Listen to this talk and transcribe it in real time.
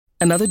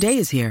Another day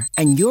is here,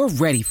 and you're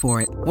ready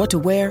for it. What to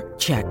wear?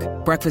 Check.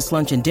 Breakfast,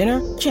 lunch, and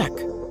dinner? Check.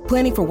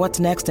 Planning for what's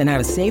next and how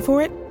to save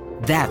for it?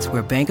 That's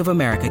where Bank of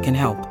America can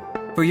help.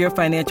 For your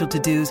financial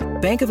to-dos,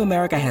 Bank of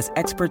America has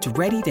experts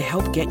ready to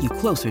help get you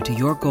closer to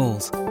your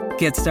goals.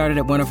 Get started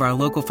at one of our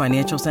local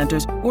financial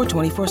centers or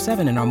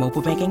 24/7 in our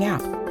mobile banking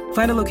app.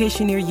 Find a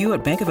location near you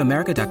at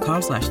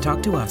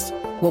bankofamerica.com/talktous.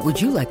 What would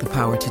you like the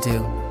power to do?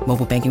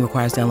 Mobile banking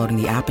requires downloading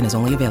the app and is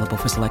only available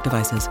for select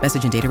devices.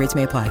 Message and data rates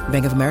may apply.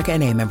 Bank of America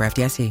N.A., member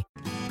FDIC.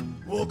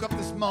 Woke up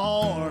this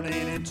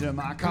morning into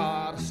my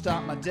car to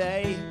start my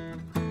day.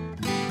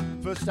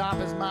 First stop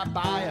is my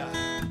buyer,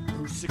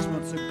 who 6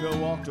 months ago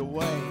walked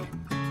away.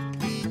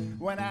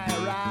 When I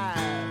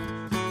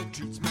arrive, he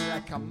treats me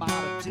like a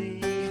commodity.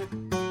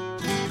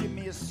 Give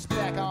me a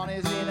spec on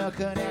his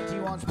interconnect, he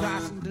wants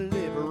price and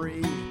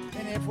delivery.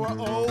 And if we're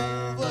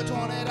over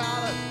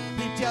 $20,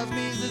 he tells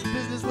me it's this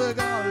business we're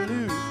gonna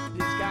lose.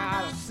 He's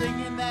got us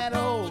singing that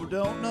old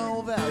don't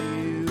know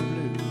value blues.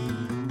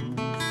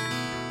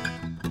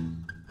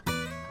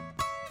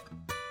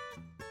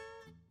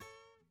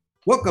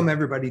 Welcome,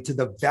 everybody, to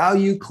the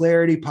Value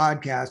Clarity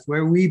Podcast,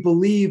 where we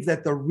believe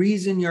that the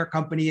reason your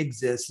company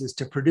exists is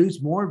to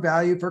produce more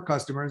value for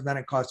customers than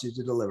it costs you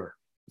to deliver.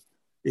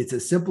 It's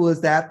as simple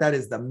as that. That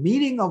is the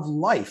meaning of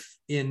life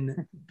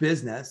in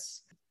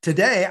business.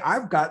 Today,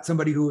 I've got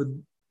somebody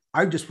who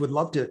I just would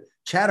love to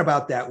chat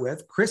about that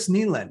with, Chris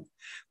Nealon.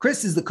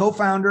 Chris is the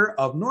co-founder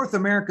of North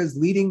America's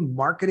leading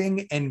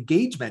marketing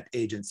engagement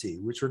agency,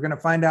 which we're going to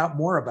find out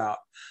more about.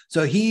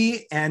 So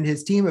he and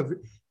his team have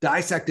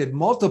dissected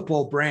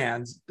multiple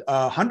brands,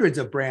 hundreds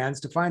of brands,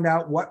 to find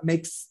out what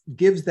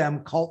gives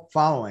them cult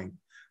following.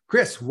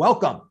 Chris,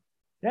 welcome.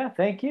 Yeah,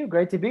 thank you.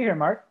 Great to be here,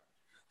 Mark.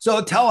 So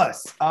tell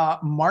us,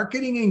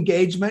 marketing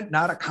engagement,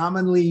 not a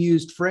commonly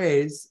used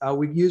phrase.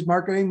 We use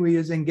marketing, we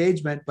use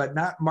engagement, but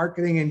not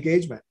marketing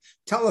engagement.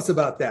 Tell us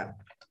about that.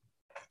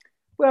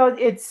 Well,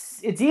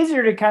 it's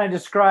easier to kind of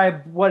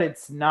describe what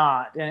it's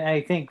not. And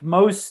I think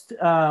most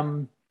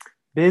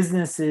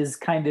businesses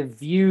kind of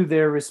view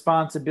their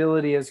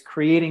responsibility as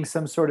creating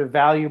some sort of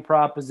value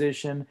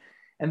proposition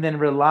and then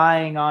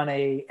relying on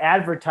a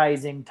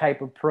advertising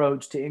type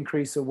approach to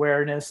increase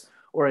awareness,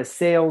 or a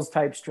sales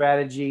type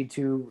strategy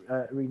to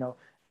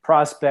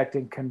prospect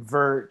and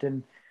convert.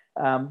 And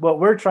what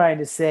we're trying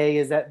to say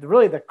is that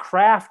really the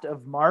craft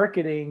of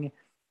marketing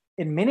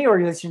in many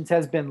organizations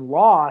has been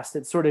lost.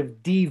 It's sort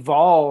of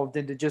devolved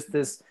into just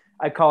this,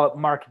 I call it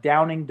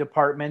markdowning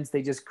departments.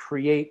 They just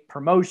create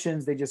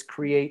promotions. They just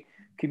create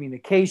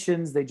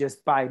communications. They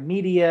just buy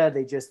media.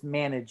 They just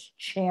manage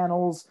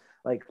channels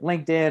like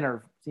LinkedIn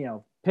or,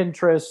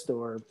 Pinterest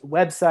or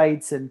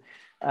websites. And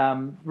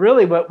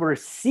really what we're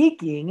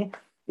seeking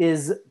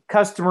is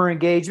customer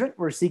engagement.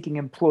 We're seeking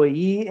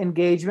employee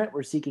engagement.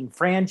 We're seeking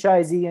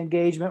franchisee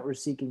engagement. We're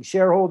seeking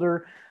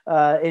shareholder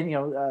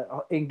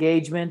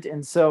engagement.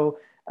 And so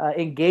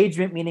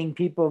engagement meaning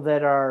people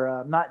that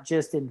are not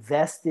just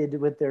invested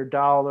with their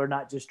dollar,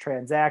 not just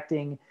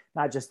transacting,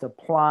 not just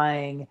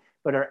applying,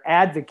 but are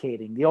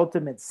advocating. The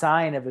ultimate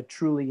sign of a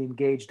truly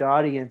engaged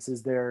audience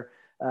is their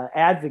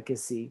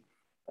advocacy.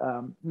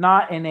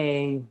 Not in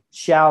a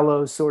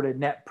shallow sort of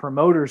net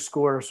promoter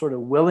score, sort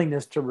of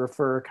willingness to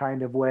refer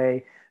kind of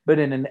way, but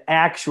in an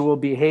actual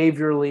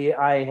behaviorally,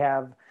 I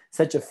have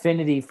such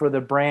affinity for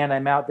the brand.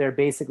 I'm out there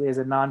basically as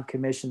a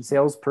non-commissioned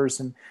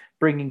salesperson,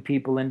 bringing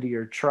people into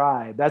your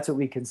tribe. That's what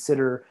we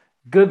consider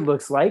good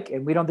looks like.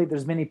 And we don't think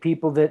there's many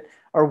people that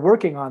are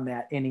working on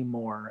that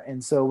anymore.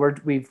 And so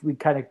we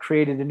kind of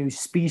created a new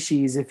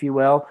species, if you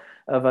will,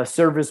 of a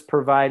service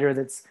provider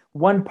that's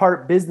one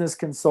part business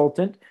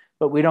consultant,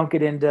 but we don't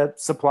get into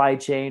supply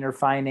chain or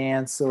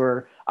finance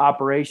or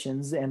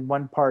operations, and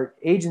one part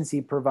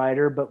agency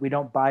provider, but we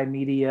don't buy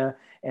media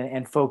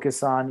and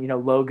focus on,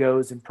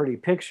 logos and pretty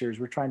pictures.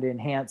 We're trying to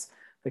enhance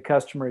the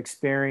customer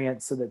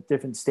experience so that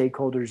different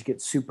stakeholders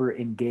get super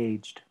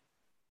engaged.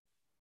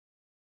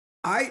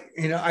 I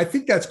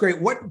think that's great.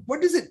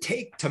 What does it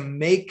take to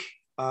make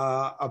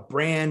a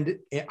brand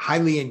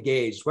highly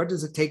engaged? What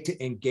does it take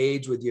to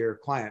engage with your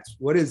clients?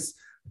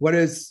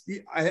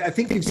 I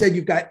think you've said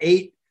you've got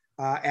 8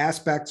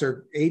 aspects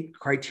or 8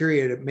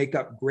 criteria to make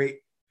up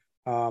great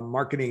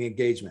marketing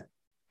engagement.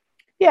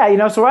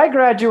 Yeah, so I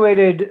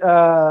graduated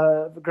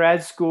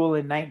grad school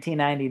in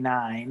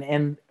 1999,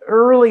 and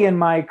early in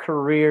my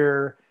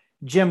career,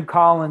 Jim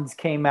Collins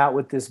came out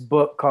with this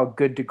book called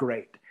Good to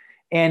Great.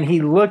 And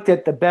he looked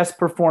at the best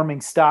performing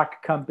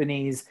stock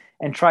companies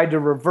and tried to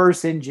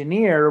reverse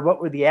engineer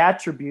what were the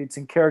attributes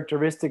and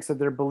characteristics of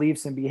their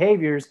beliefs and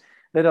behaviors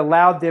that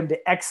allowed them to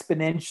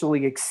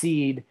exponentially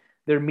exceed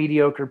their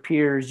mediocre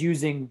peers,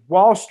 using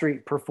Wall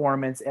Street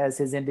performance as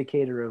his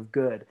indicator of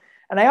good.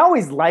 And I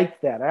always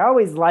liked that. I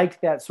always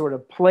liked that sort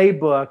of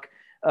playbook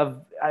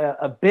of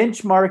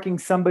benchmarking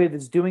somebody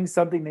that's doing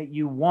something that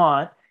you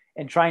want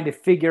and trying to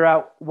figure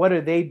out what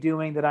are they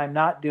doing that I'm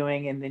not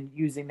doing, and then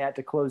using that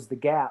to close the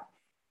gap.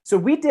 So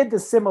we did the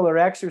similar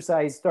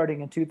exercise starting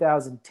in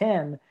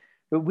 2010,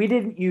 but we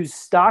didn't use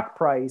stock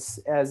price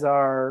as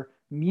our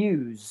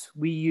Muse.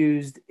 We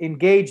used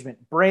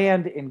engagement,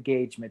 brand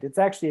engagement. It's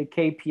actually a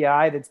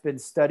KPI that's been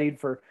studied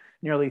for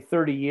nearly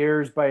 30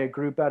 years by a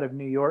group out of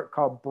New York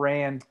called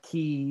Brand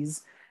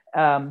Keys.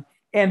 And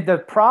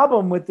the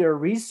problem with their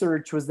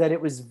research was that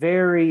it was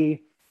it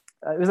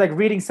was like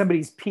reading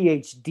somebody's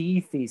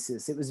PhD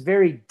thesis. It was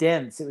very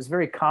dense. It was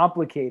very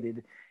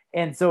complicated.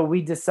 And so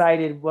we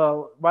decided,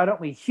 well, why don't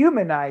we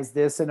humanize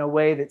this in a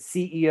way that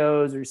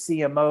CEOs or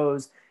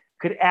CMOs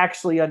could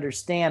actually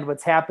understand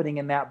what's happening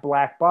in that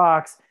black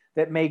box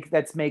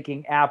that's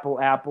making Apple,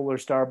 or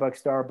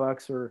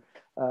Starbucks, or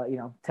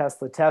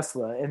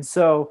Tesla. And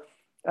so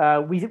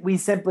we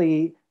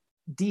simply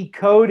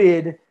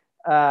decoded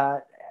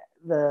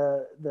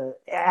the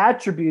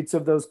attributes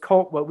of those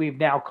what we've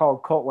now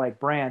called cult-like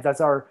brands.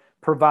 That's our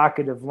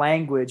provocative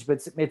language,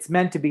 but it's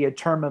meant to be a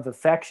term of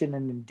affection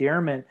and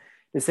endearment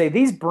to say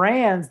these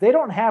brands, they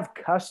don't have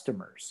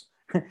customers.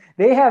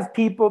 They have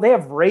people, they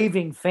have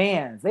raving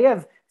fans. They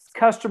have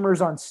customers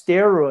on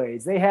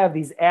steroids. They have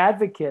these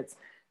advocates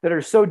that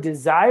are so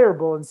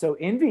desirable and so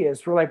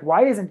envious. We're like,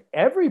 why isn't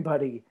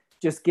everybody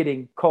just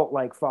getting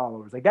cult-like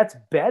followers? Like, that's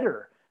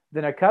better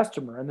than a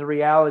customer. And the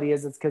reality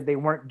is it's because they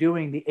weren't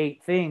doing the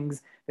 8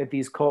 things that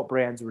these cult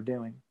brands were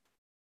doing.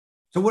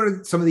 So what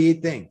are some of the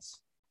 8 things?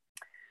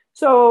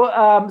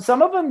 So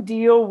some of them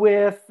deal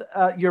with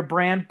your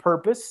brand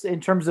purpose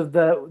in terms of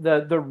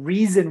the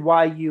reason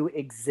why you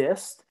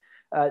exist.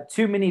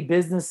 Too many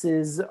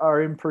businesses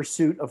are in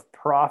pursuit of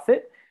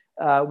profit.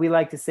 We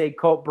like to say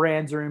cult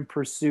brands are in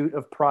pursuit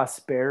of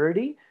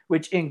prosperity,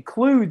 which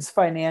includes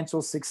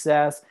financial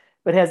success,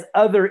 but has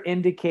other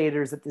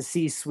indicators that the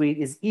C-suite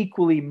is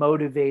equally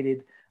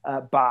motivated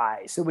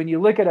by. So when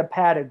you look at a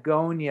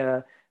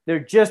Patagonia, they're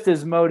just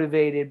as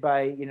motivated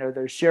by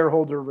their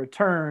shareholder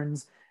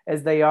returns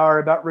as they are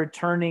about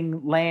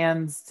returning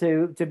lands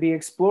to be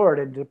explored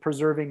and to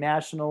preserving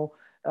national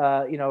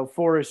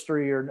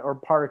forestry or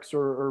parks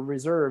or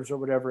reserves or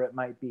whatever it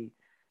might be.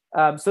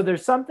 So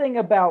there's something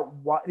about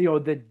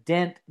the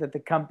dent that the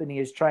company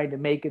is trying to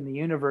make in the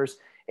universe.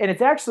 And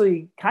it's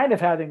actually kind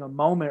of having a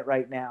moment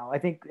right now. I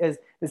think as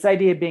this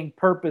idea of being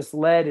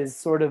purpose-led has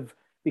sort of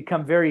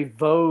become very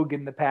vogue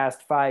in the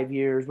past 5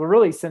 years. Well,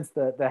 really since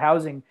the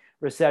housing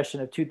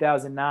recession of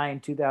 2009,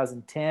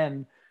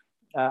 2010,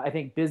 I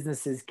think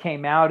businesses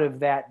came out of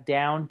that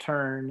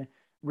downturn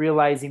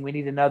realizing we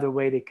need another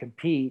way to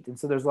compete. And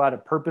so there's a lot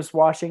of purpose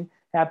washing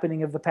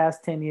happening of the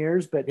past 10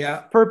 years, but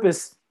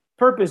purpose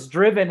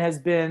driven has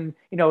been,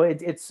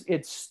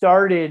 it's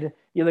started,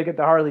 you look at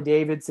the Harley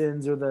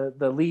Davidsons or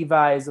the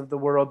Levi's of the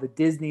world, the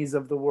Disneys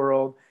of the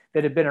world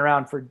that have been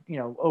around for,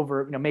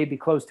 over, maybe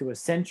close to a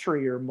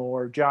century or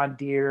more. John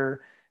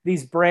Deere,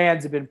 these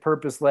brands have been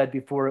purpose led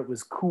before it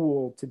was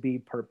cool to be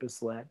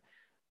purpose led.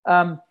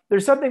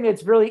 There's something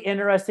that's really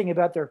interesting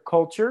about their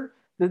culture,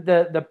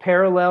 the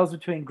parallels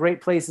between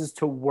great places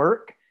to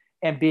work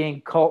and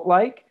being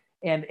cult-like,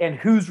 and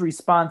whose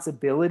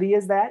responsibility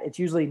is that? It's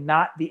usually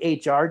not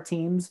the HR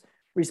team's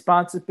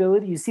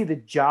responsibility. You see the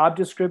job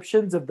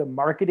descriptions of the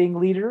marketing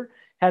leader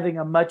having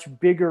a much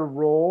bigger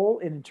role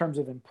in terms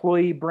of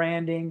employee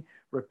branding,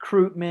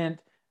 recruitment,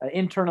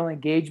 internal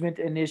engagement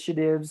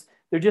initiatives.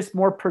 They're just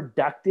more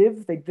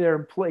productive. Their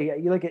employee.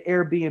 You look at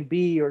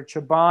Airbnb or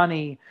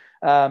Chobani.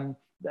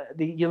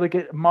 You look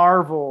at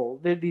Marvel.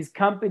 These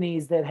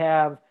companies that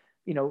have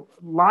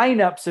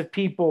lineups of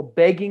people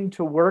begging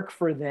to work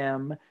for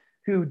them,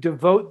 who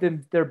devote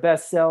their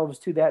best selves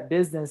to that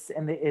business,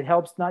 and it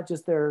helps not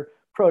just their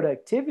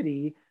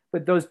productivity,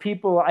 but those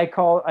people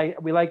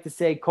we like to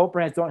say cult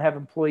brands don't have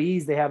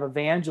employees, they have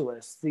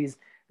evangelists.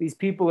 These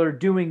people are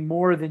doing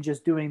more than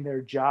just doing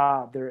their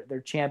job.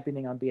 They're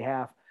championing on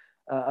behalf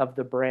of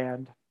the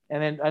brand.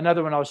 And then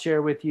another one I'll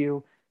share with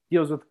you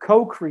deals with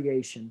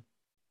co-creation.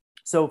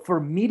 So for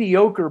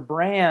mediocre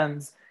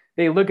brands,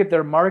 they look at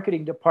their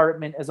marketing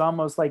department as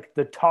almost like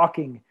the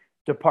talking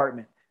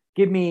department.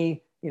 Give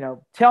me,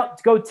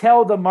 go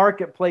tell the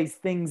marketplace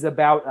things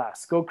about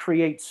us. Go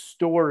create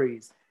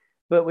stories.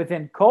 But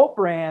within cult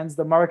brands,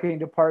 the marketing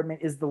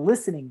department is the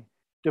listening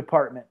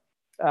department.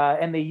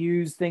 And they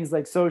use things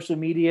like social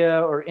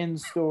media or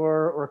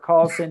in-store or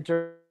call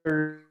centers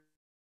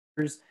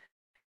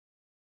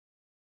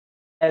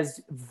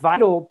as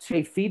vital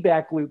to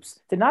feedback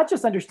loops to not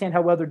just understand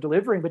how well they're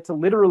delivering, but to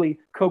literally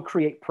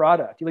co-create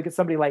product. You look at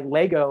somebody like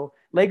Lego.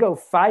 Lego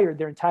fired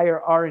their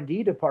entire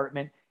R&D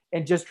department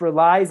and just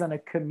relies on a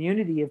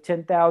community of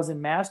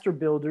 10,000 master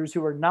builders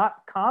who are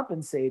not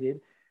compensated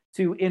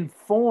to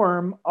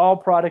inform all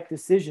product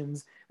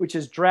decisions, which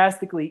has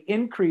drastically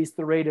increased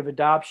the rate of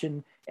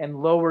adoption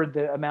and lowered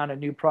the amount of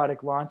new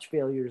product launch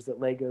failures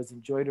that Lego's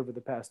enjoyed over the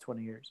past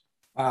 20 years.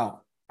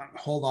 Wow.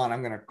 Hold on.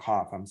 I'm going to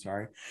cough. I'm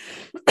sorry.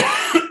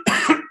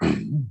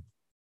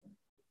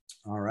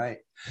 All right.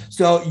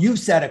 So you've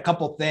said a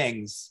couple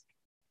things.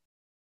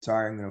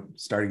 Sorry, I'm going to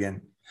start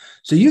again.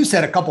 So you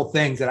said a couple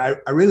things that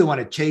I really want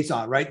to chase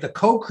on, right? The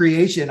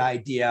co-creation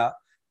idea,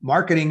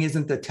 marketing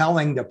isn't the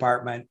telling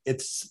department.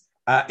 It's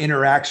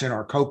interaction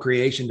or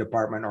co-creation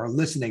department or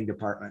listening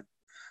department.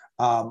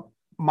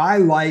 my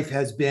life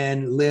has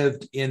been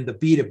lived in the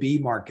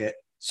B2B market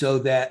so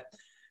that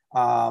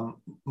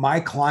my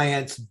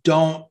clients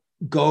don't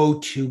go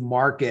to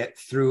market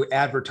through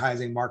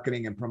advertising,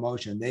 marketing, and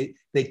promotion.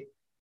 They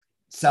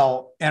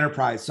sell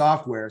enterprise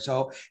software.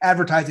 So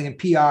advertising and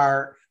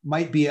PR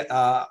might be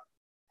a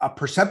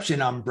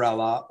perception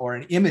umbrella or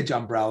an image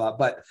umbrella,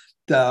 but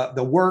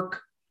the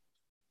work,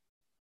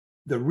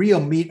 the real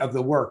meat of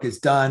the work is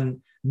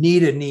done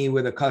knee to knee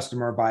with a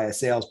customer by a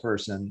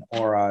salesperson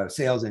or a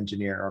sales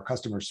engineer or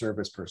customer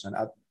service person,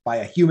 by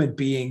a human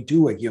being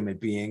to a human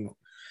being.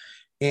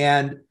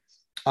 And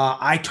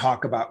I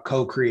talk about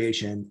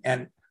co-creation,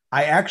 and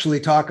I actually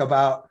talk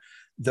about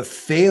the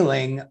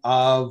failing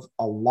of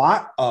a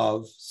lot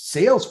of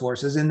sales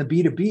forces in the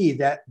B2B,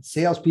 that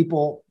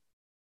salespeople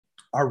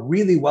are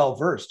really well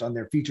versed on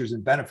their features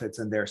and benefits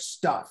and their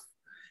stuff,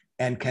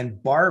 and can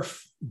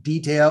barf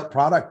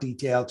product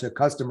detail to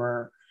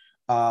customer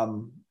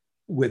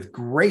with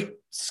great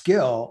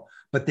skill,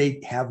 but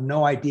they have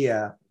no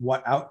idea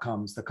what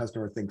outcomes the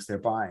customer thinks they're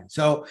buying.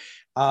 So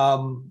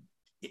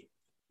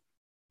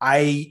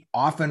I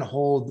often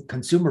hold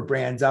consumer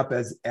brands up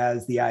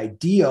as the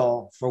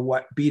ideal for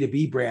what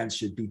B2B brands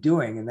should be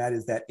doing, and that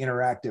is that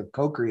interactive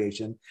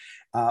co-creation.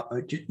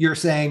 You're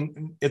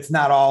saying it's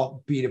not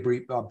all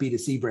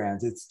B2C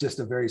brands. It's just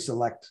a very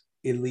select,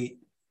 elite,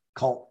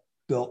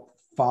 cult-built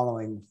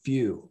following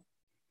few.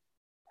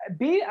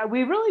 We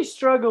really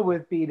struggle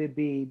with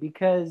B2B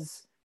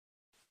because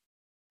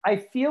I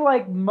feel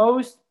like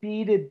most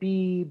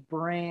B2B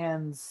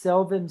brands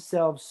sell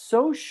themselves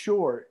so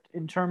short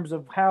in terms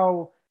of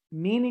how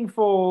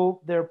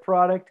meaningful their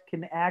product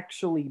can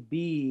actually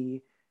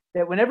be,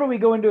 that whenever we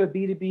go into a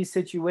B2B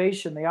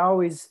situation, they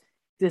always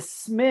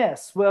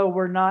dismiss, well,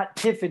 we're not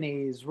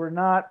Tiffany's, we're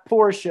not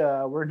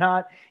Porsche, we're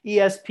not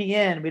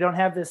ESPN, we don't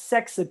have this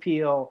sex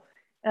appeal.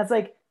 And it's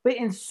like, but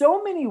in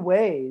so many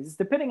ways,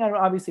 depending on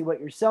obviously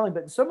what you're selling,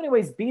 but in so many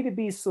ways,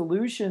 B2B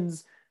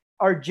solutions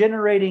are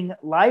generating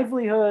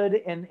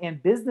livelihood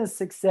and business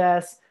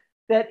success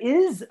that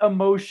is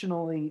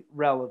emotionally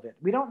relevant.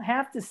 We don't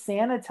have to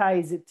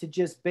sanitize it to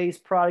just base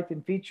product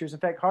and features. In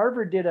fact,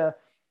 Harvard did a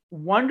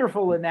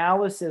wonderful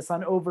analysis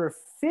on over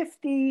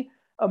 50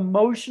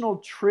 emotional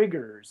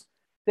triggers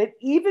that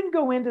even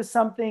go into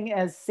something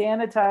as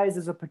sanitized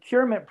as a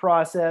procurement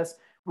process,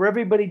 where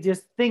everybody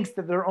just thinks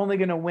that they're only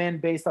going to win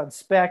based on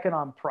spec and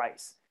on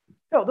price.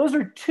 No, those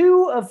are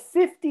 2 of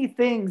 50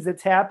 things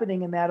that's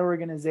happening in that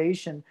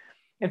organization.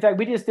 In fact,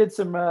 we just did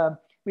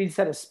we just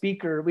had a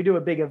speaker. We do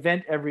a big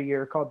event every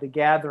year called The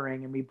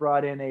Gathering, and we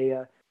brought in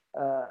an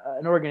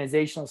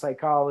organizational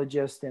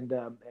psychologist and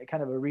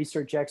kind of a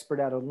research expert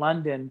out of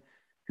London,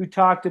 who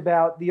talked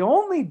about the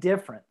only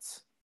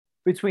difference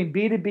between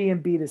B2B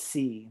and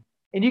B2C.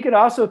 And you could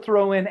also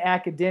throw in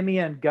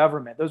academia and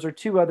government. Those are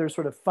 2 other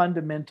sort of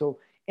fundamental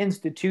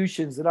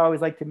institutions that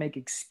always like to make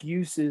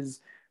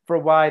excuses for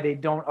why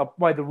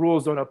the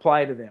rules don't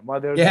apply to them, why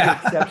there's an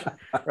exception,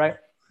 right?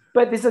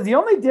 But this is the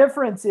only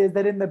difference is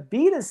that in the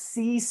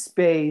B2C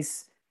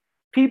space,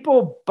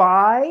 people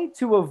buy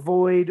to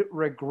avoid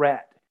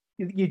regret.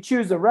 You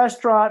choose a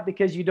restaurant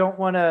because you don't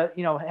want to,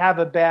 have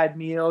a bad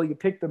meal. You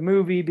pick the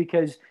movie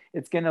because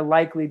it's going to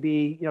likely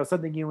be,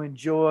 something you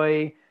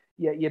enjoy.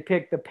 You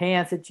pick the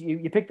pants that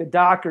you pick the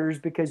Dockers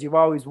because you've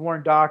always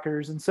worn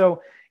Dockers. And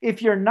so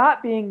if you're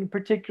not being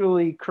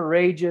particularly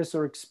courageous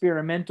or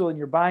experimental in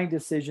your buying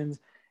decisions,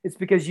 it's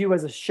because you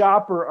as a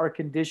shopper are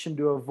conditioned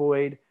to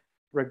avoid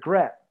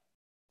regret.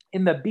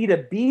 In the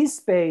B2B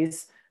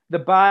space, the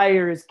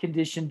buyer is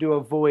conditioned to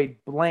avoid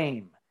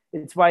blame.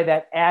 It's why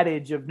that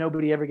adage of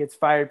nobody ever gets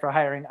fired for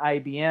hiring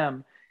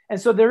IBM.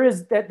 And so there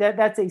is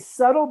that's a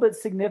subtle but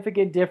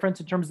significant difference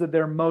in terms of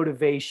their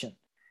motivation.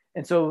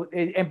 And so,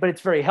 but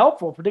it's very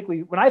helpful,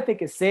 particularly when I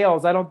think of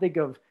sales. I don't think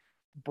of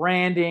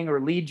branding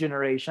or lead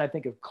generation. I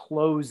think of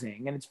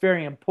closing. And it's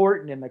very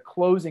important in the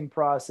closing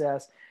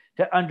process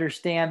to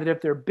understand that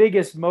if their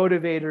biggest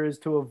motivator is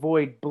to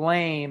avoid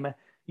blame,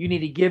 you need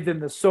to give them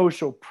the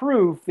social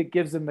proof that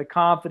gives them the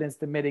confidence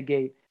to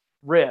mitigate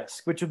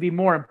risk, which would be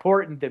more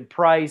important than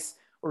price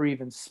or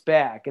even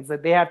spec. It's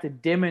that they have to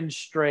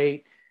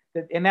demonstrate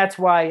that. And that's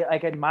why,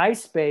 like in my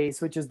space,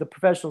 which is the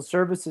professional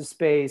services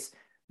space,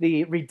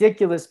 the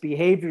ridiculous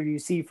behavior you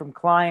see from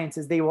clients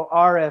is they will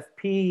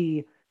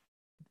RFP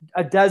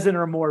a dozen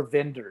or more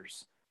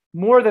vendors,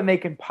 more than they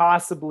can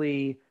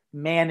possibly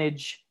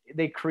manage.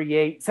 They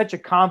create such a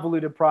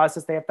convoluted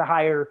process. They have to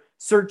hire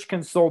search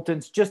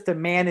consultants just to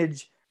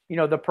manage,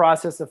 the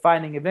process of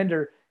finding a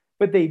vendor.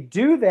 But they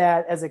do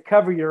that as a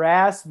cover your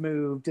ass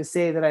move to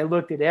say that I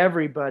looked at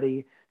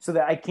everybody so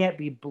that I can't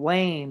be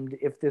blamed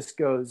if this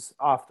goes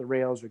off the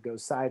rails or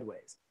goes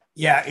sideways.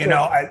 Yeah,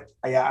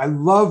 I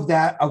love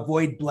that.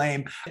 Avoid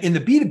blame. In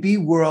the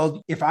B2B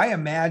world, if I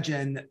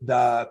imagine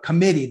the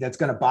committee that's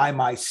going to buy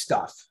my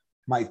stuff,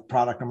 my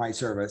product or my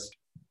service,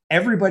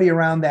 everybody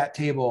around that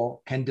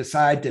table can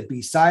decide to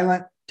be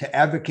silent, to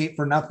advocate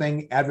for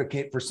nothing,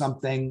 advocate for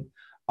something,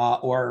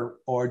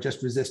 or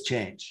just resist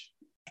change.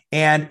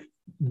 And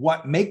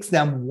what makes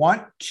them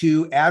want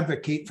to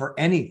advocate for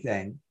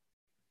anything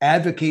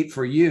advocate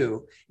for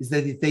you is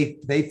that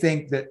they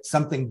think that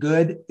something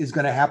good is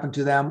going to happen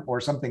to them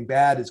or something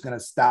bad is going to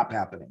stop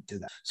happening to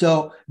them.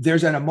 So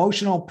there's an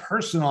emotional,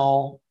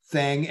 personal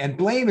thing, and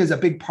blame is a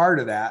big part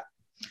of that,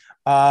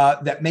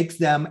 that makes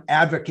them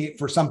advocate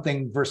for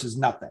something versus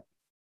nothing.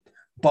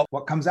 But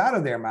what comes out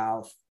of their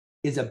mouth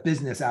is a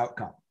business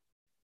outcome.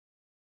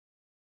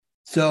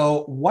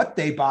 So what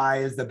they buy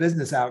is the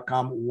business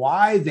outcome.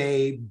 Why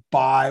they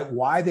buy,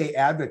 why they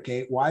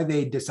advocate, why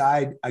they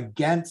decide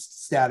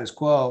against status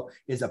quo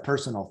is a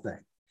personal thing.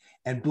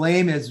 And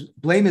blame is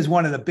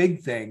one of the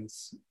big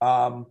things.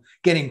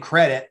 Getting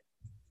credit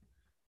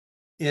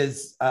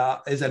is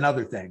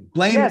another thing.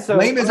 Blame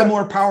is a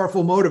more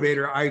powerful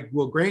motivator, I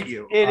will grant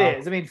you. It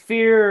is. I mean,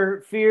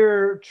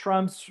 fear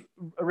trumps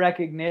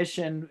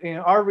recognition.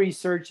 Our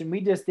research, and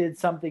we just did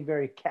something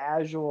very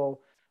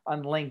casual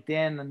on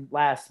LinkedIn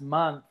last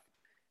month,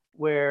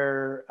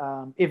 where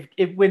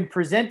if when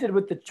presented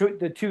with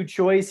the two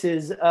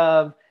choices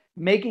of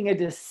making a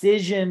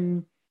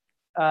decision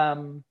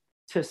to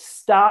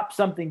stop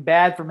something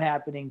bad from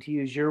happening, to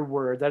use your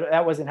word,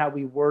 that wasn't how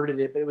we worded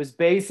it, but it was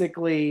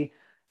basically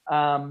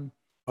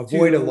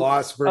avoid a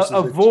loss versus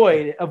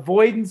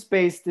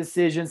avoidance-based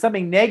decision.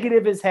 Something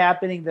negative is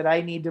happening that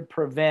I need to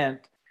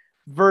prevent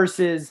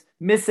versus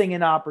missing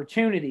an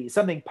opportunity.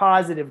 Something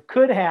positive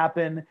could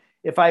happen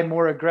if I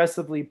more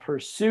aggressively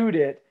pursued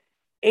it.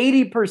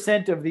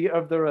 80% of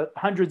the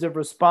hundreds of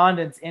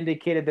respondents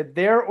indicated that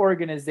their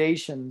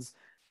organizations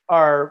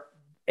are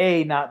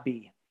A, not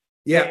B.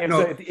 Yeah. And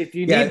so if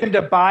you need them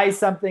to buy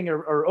something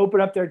or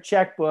open up their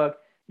checkbook,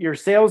 your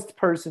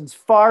salesperson's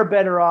far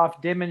better off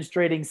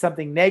demonstrating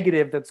something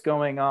negative that's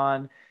going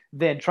on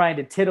than trying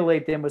to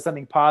titillate them with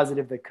something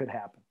positive that could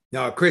happen.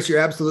 No, Chris, you're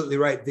absolutely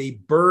right. The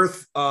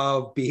birth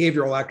of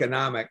behavioral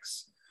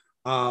economics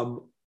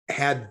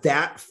had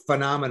that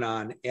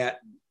phenomenon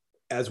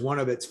as one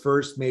of its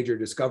first major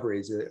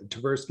discoveries.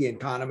 Tversky and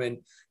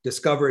Kahneman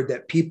discovered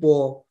that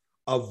people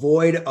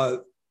avoid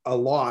a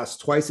loss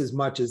twice as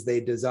much as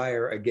they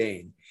desire a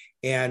gain.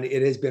 And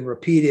it has been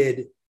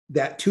repeated,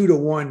 that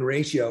 2-to-1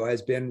 ratio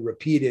has been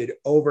repeated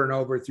over and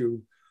over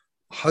through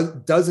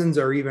dozens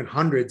or even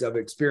hundreds of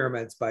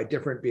experiments by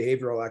different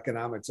behavioral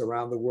economics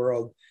around the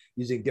world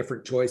using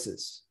different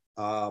choices.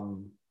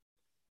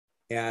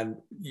 And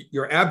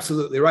you're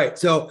absolutely right.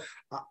 So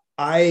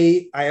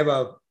I have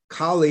a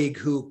colleague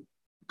who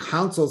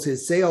counsels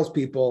his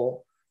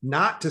salespeople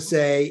not to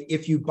say,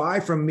 if you buy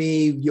from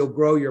me, you'll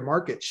grow your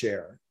market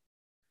share,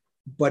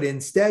 but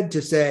instead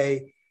to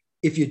say,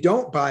 if you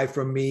don't buy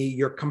from me,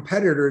 your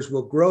competitors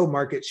will grow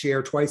market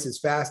share twice as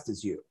fast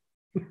as you.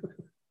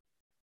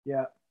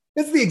 Yeah.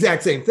 It's the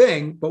exact same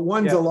thing, but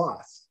one's a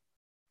loss.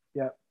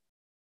 Yeah.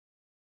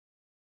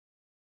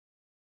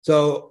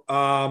 So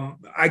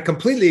I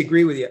completely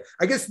agree with you.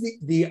 I guess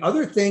the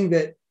other thing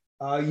that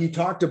you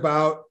talked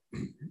about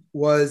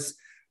was,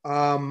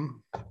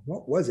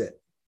 what was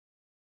it?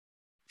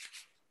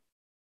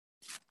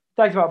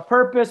 Talked about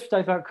purpose. We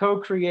talked about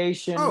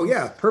co-creation. Oh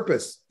yeah,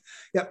 purpose.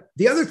 Yeah.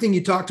 The other thing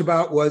you talked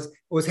about was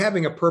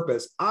having a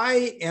purpose.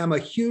 I am a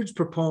huge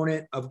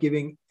proponent of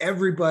giving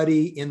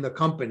everybody in the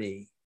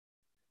company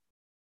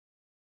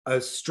a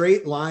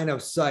straight line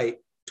of sight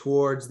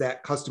towards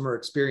that customer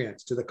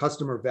experience, to the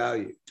customer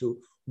value, to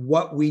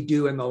what we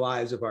do in the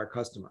lives of our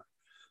customer.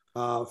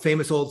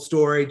 Famous old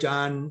story,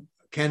 John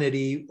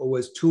Kennedy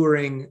was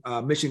touring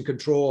Mission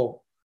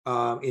Control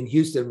in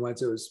Houston when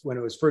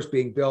it was first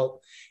being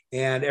built,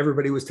 and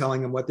everybody was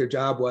telling him what their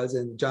job was.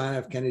 And John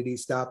F. Kennedy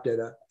stopped at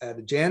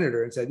a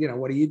janitor and said,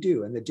 what do you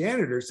do? And the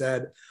janitor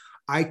said,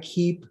 I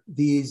keep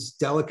these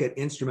delicate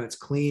instruments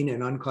clean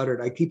and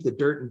uncluttered. I keep the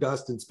dirt and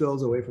dust and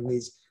spills away from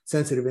these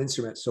sensitive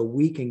instruments so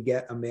we can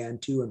get a man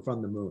to and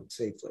from the moon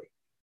safely.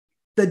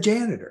 The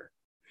janitor.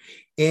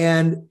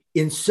 And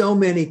in so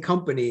many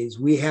companies,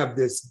 we have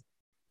this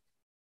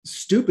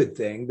stupid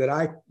thing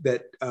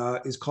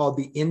that is called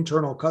the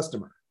internal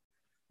customer.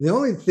 The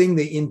only thing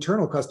the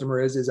internal customer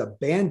is a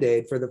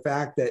Band-Aid for the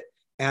fact that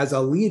as a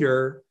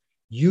leader,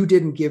 you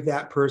didn't give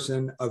that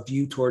person a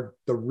view toward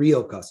the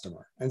real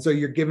customer. And so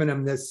you're giving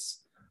them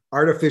this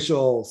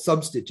artificial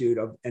substitute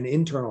of an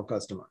internal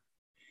customer.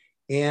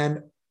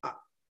 And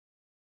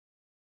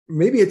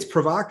maybe it's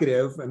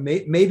provocative, and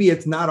maybe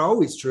it's not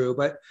always true,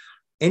 but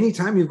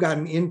anytime you've got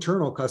an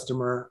internal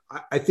customer,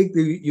 I think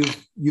that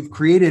you've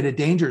created a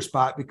danger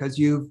spot, because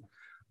you've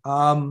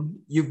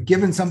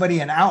given somebody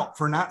an out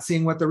for not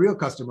seeing what the real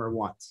customer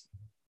wants.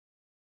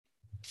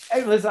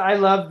 Hey, listen, I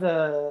love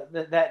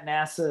that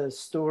NASA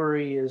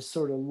story is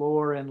sort of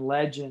lore and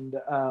legend.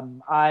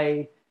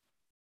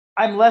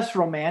 I'm less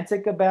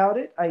romantic about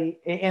it.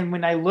 And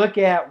when I look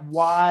at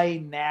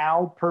why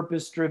now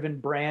purpose-driven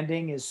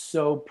branding is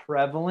so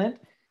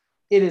prevalent,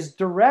 it is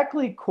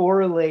directly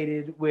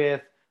correlated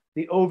with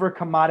the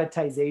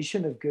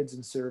over-commoditization of goods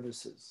and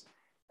services.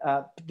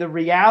 The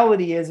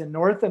reality is, in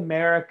North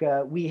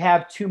America, we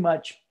have too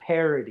much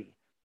parity.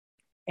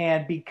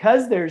 And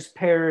because there's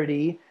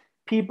parity,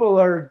 people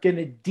are going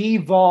to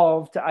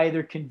devolve to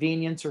either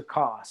convenience or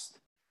cost.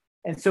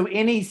 And so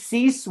any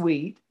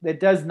C-suite that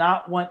does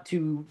not want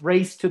to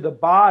race to the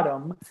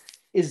bottom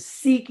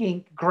is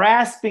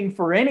grasping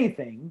for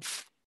anything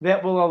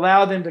that will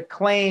allow them to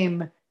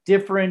claim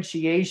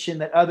differentiation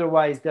that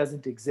otherwise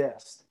doesn't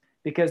exist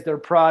because their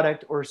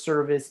product or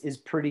service is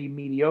pretty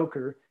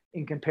mediocre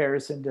in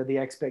comparison to the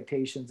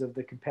expectations of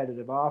the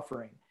competitive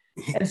offering.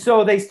 And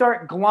so they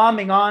start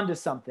glomming onto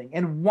something.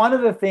 And one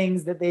of the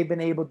things that they've been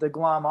able to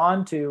glom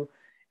onto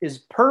is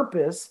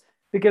purpose,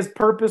 because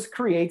purpose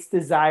creates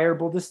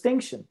desirable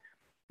distinction.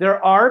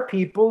 There are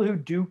people who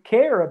do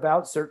care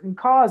about certain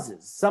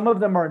causes. Some of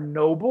them are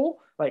noble,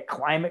 like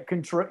climate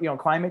control,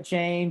 climate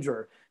change,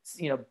 or,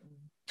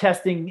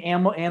 testing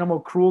animal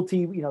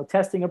cruelty,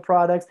 testing of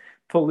products,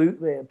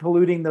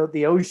 polluting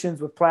the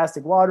oceans with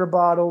plastic water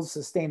bottles,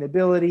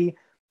 sustainability,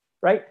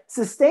 right?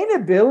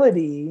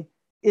 Sustainability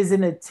is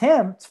an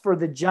attempt for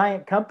the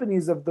giant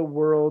companies of the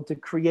world to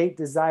create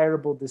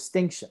desirable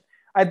distinction.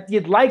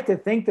 You'd like to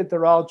think that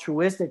they're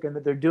altruistic and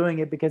that they're doing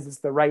it because it's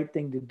the right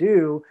thing to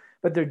do,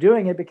 but they're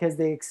doing it because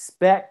they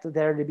expect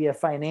there to be a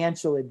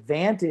financial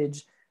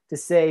advantage to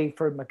say,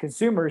 from a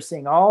consumer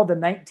seeing all the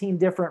 19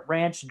 different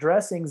ranch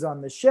dressings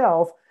on the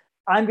shelf,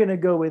 I'm going to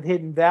go with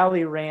Hidden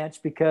Valley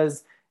Ranch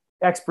because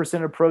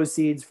X% of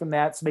proceeds from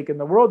that's making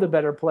the world a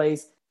better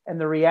place.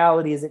 And the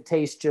reality is it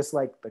tastes just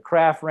like the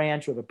Kraft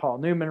Ranch or the Paul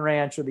Newman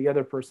Ranch or the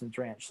other person's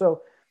ranch.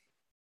 So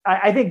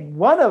I think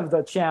one of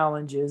the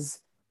challenges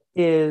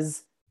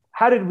is,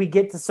 how did we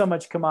get to so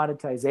much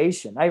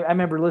commoditization? I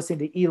remember listening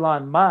to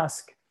Elon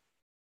Musk,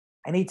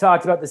 and he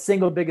talked about the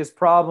single biggest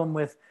problem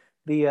with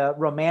the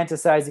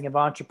romanticizing of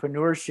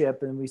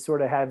entrepreneurship. And we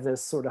sort of have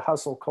this sort of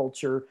hustle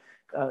culture,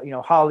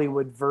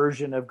 Hollywood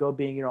version of go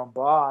being your own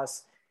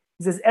boss.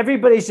 He says,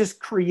 everybody's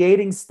just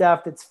creating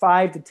stuff that's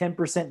 5 to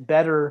 10%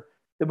 better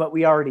than what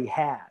we already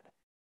had.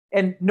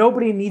 And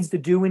nobody needs to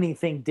do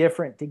anything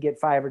different to get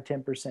 5 or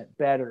 10%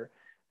 better.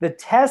 The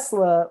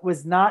Tesla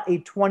was not a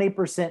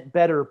 20%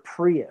 better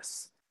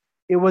Prius.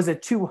 It was a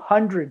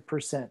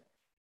 200%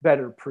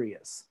 better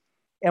Prius.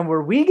 And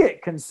where we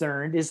get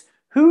concerned is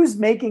who's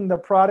making the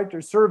product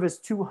or service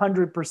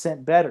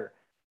 200% better?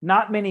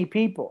 Not many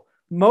people.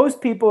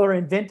 Most people are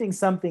inventing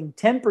something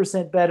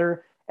 10%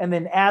 better and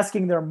then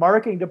asking their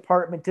marketing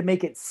department to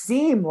make it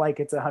seem like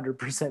it's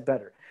 100%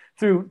 better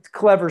through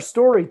clever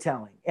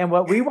storytelling. And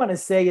what we want to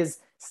say is,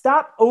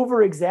 stop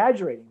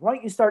over-exaggerating. Why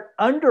don't you start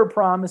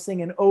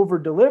under-promising and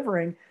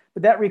over-delivering?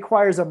 But that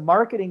requires a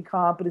marketing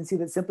competency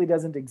that simply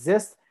doesn't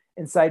exist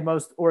inside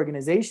most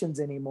organizations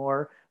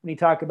anymore when you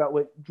talk about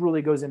what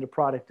really goes into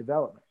product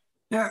development.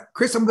 Yeah,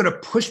 Chris, I'm going to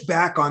push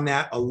back on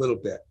that a little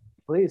bit.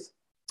 Please.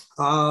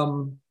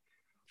 I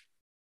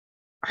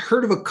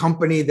heard of a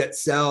company that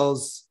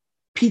sells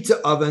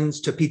pizza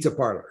ovens to pizza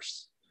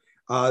parlors.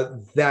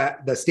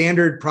 That the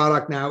standard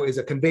product now is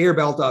a conveyor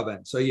belt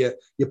oven. So you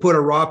put a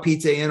raw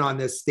pizza in on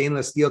this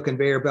stainless steel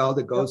conveyor belt.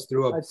 It goes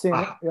through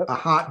a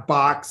hot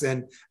box,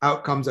 and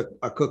out comes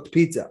a cooked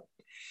pizza.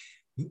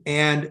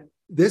 And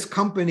this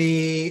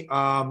company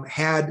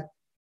had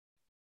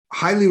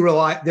highly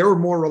reliable. They were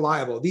more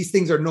reliable. These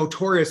things are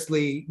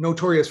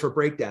notorious for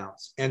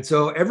breakdowns. And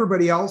so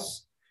everybody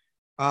else,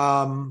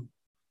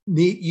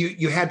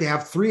 you had to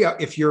have 3.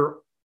 If your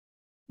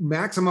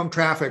maximum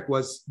traffic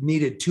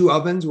needed 2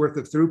 ovens worth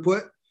of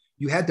throughput,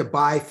 you had to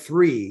buy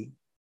 3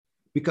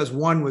 because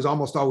one was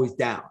almost always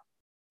down.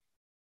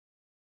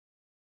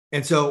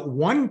 And so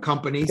one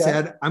company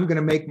said, I'm going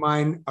to make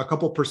mine a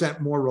couple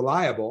percent more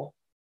reliable.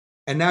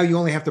 And now you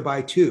only have to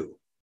buy 2.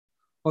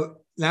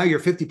 Well, now you're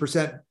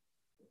 50%.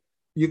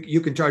 You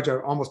can charge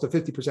almost a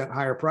 50%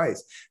 higher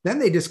price. Then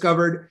they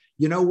discovered,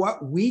 you know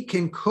what? We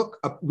can cook.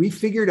 We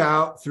figured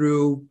out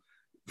through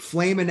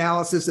flame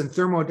analysis and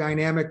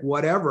thermodynamic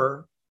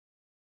whatever,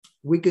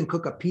 we can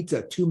cook a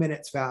pizza 2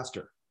 minutes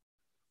faster.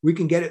 We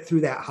can get it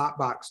through that hot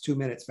box 2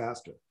 minutes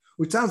faster,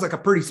 which sounds like a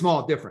pretty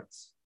small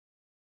difference.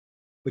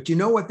 But you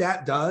know what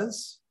that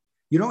does?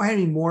 You know how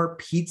many more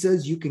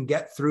pizzas you can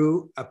get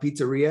through a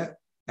pizzeria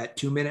at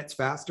 2 minutes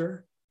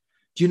faster?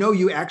 Do you know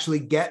you actually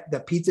get the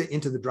pizza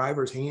into the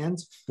driver's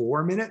hands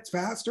 4 minutes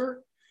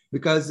faster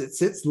because it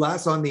sits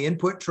less on the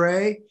input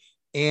tray,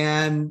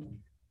 and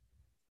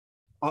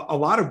a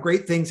lot of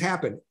great things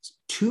happen.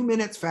 2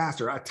 minutes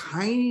faster, a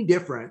tiny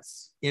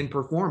difference in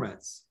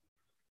performance.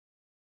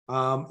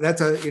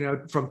 That's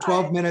from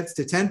 12 minutes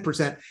to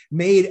 10%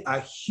 made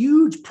a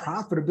huge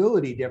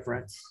profitability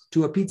difference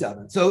to a pizza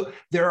oven. So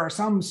there are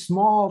some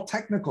small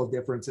technical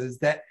differences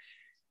that,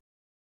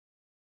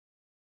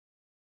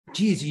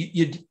 geez,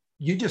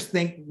 you just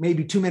think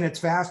maybe 2 minutes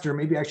faster,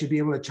 maybe I should be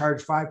able to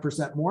charge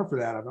 5% more for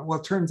that oven. Well,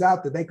 it turns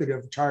out that they could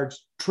have charged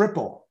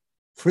triple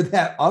for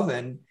that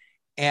oven,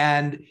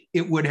 and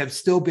it would have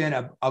still been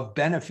of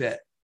benefit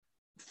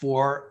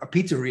for a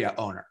pizzeria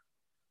owner.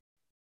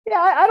 Yeah,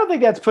 I don't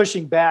think that's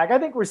pushing back. I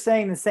think we're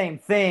saying the same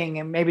thing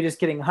and maybe just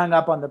getting hung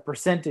up on the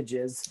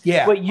percentages.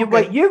 Yeah. What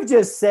you've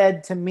just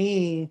said to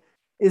me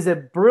is a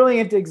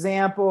brilliant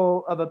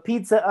example of a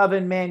pizza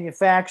oven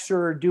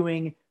manufacturer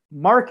doing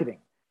marketing,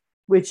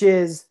 which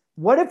is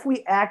what if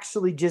we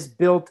actually just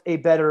built a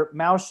better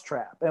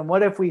mousetrap? And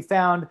what if we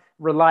found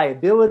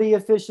reliability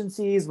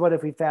efficiencies? What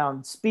if we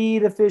found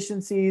speed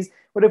efficiencies?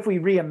 What if we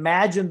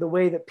reimagined the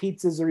way that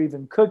pizzas are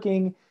even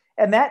cooking?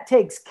 And that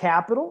takes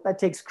capital, that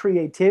takes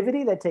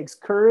creativity, that takes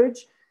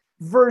courage,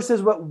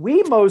 versus what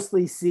we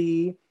mostly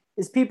see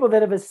is people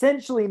that have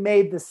essentially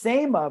made the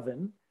same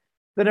oven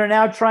that are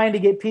now trying to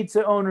get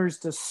pizza owners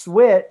to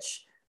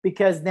switch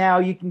because now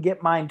you can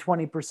get mine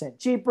 20%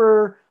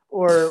 cheaper,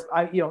 or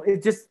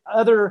it's just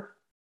other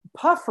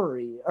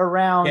puffery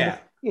around. Yeah.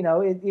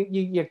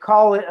 You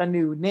call it a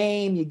new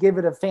name, you give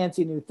it a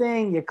fancy new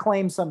thing, you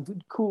claim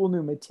some cool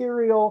new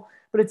material,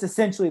 but it's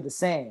essentially the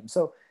same.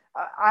 So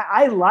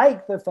I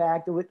like the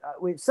fact that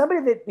with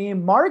somebody that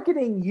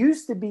marketing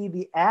used to be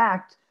the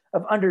act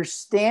of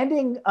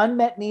understanding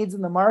unmet needs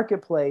in the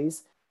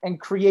marketplace and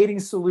creating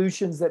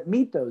solutions that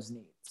meet those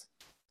needs.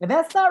 And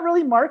that's not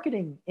really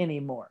marketing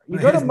anymore. You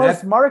go to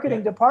most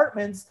marketing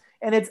departments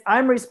and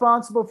I'm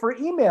responsible for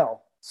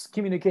email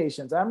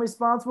communications. I'm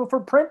responsible for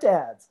print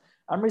ads.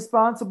 I'm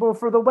responsible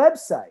for the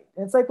website.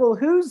 And it's like, well,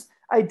 who's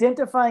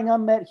identifying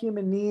unmet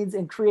human needs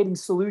and creating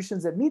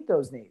solutions that meet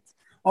those needs?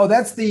 Oh,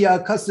 that's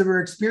the customer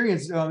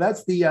experience. Oh,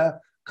 that's the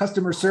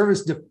customer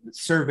service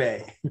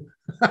survey.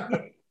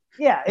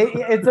 Yeah,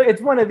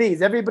 it's one of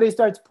these. Everybody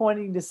starts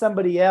pointing to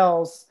somebody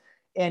else,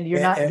 and you're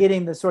not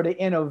getting the sort of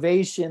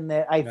innovation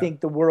that I think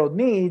the world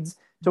needs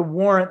to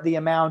warrant the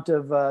amount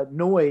of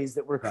noise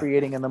that we're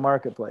creating in the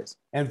marketplace.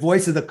 And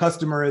voice of the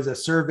customer is a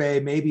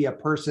survey, maybe a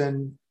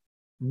person,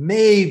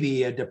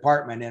 maybe a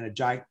department in a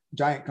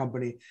giant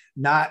company,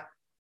 not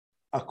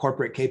a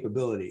corporate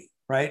capability,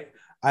 right?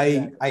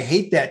 I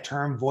hate that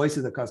term, voice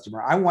of the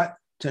customer. I want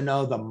to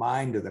know the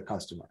mind of the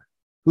customer.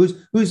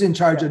 Who's in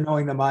charge of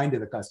knowing the mind of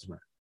the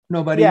customer?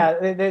 Nobody.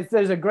 Yeah,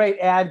 there's a great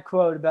ad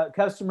quote about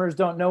customers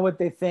don't know what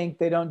they think,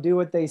 they don't do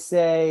what they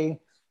say,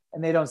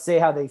 and they don't say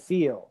how they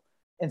feel.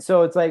 And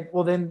so it's like,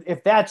 well, then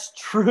if that's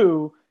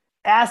true,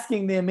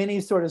 asking them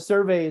any sort of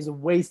survey is a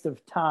waste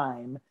of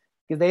time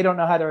because they don't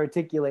know how to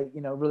articulate,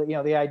 really,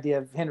 the idea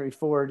of Henry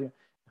Ford,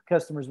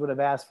 customers would have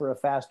asked for a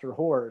faster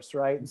horse,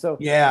 right? And so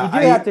you do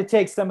have to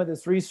take some of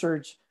this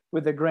research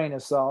with a grain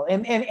of salt.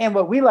 And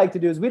what we like to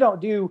do is we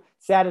don't do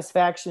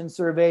satisfaction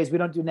surveys. We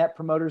don't do net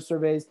promoter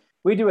surveys.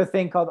 We do a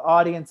thing called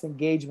audience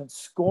engagement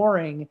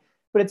scoring,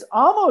 but it's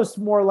almost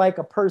more like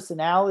a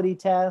personality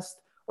test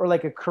or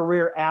like a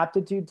career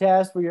aptitude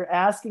test where you're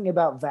asking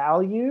about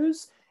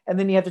values. And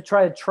then you have to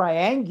try to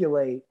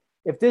triangulate.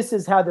 If this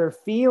is how they're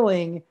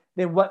feeling,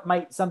 then what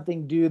might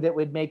something do that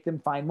would make them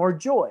find more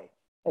joy?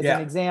 As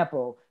an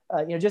example,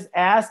 just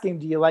asking,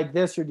 do you like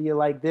this or do you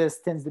like this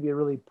tends to be a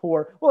really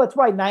poor. Well, that's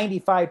why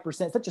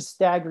 95%, such a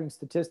staggering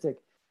statistic,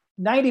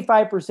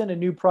 95% of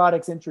new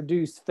products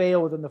introduced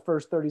fail within the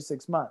first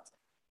 36 months.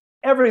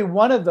 Every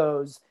one of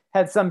those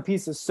had some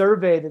piece of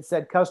survey that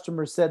said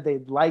customers said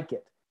they'd like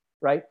it,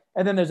 right?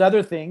 And then there's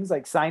other things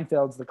like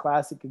Seinfeld's the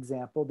classic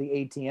example. The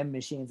ATM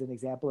machine's an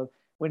example of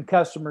when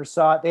customers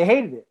saw it, they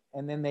hated it.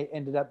 And then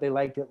they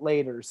liked it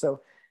later.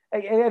 So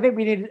I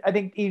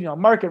think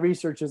market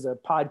research is a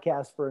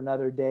podcast for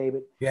another day,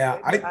 but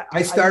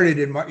I started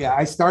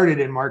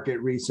in market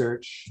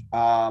research,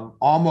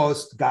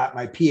 almost got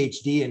my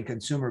PhD in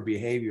consumer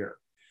behavior.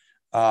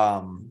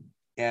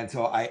 And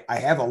so I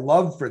have a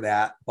love for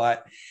that,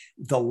 but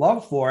the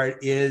love for it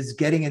is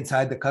getting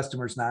inside the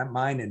customer's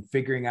mind and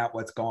figuring out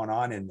what's going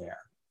on in there.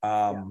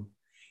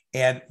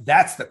 And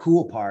that's the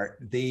cool part.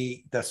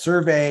 The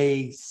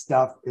survey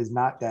stuff is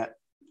not that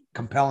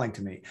compelling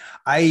to me.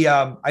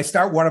 I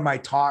start one of my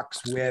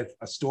talks with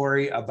a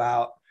story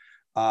about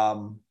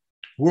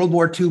World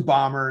War II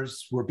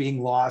bombers were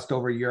being lost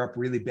over Europe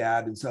really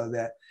bad. And so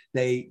that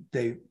they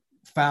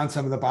found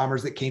some of the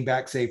bombers that came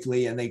back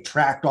safely and they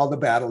tracked all the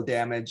battle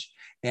damage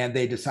and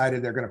they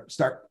decided they're going to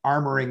start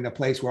armoring the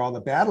place where all the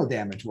battle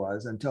damage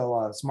was until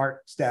a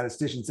smart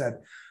statistician said,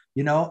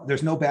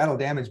 there's no battle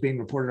damage being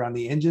reported on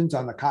the engines,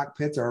 on the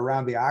cockpits, or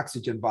around the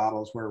oxygen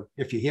bottles where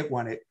if you hit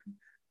one, it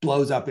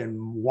blows up in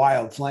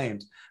wild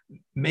flames.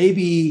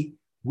 Maybe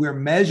we're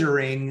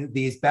measuring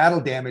these battle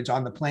damage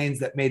on the planes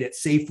that made it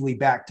safely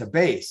back to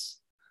base.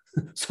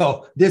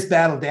 So this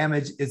battle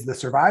damage is the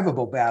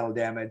survivable battle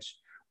damage.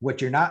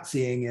 What you're not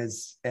seeing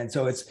is, and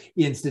so it's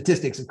in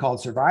statistics, it's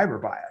called survivor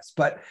bias.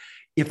 But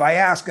if I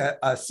ask a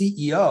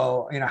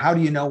CEO, how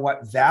do you know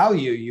what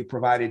value you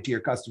provided to your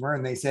customer?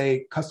 And they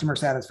say customer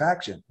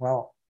satisfaction.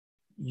 Well,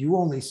 you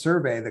only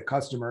survey the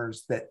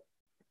customers that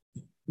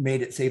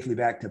made it safely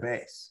back to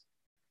base.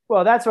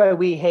 Well, that's why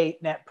we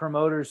hate Net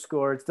Promoter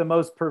Score. It's the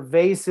most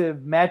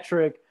pervasive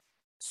metric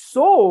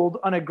sold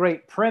on a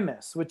great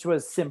premise, which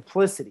was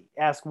simplicity.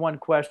 Ask one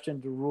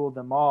question to rule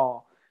them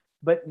all,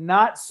 but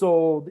not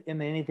sold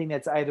in anything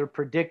that's either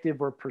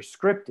predictive or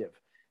prescriptive.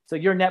 So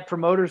your Net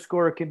Promoter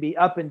Score can be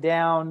up and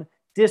down,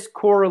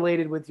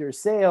 discorrelated with your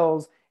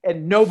sales,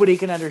 and nobody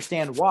can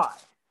understand why,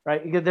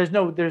 right? Because there's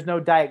no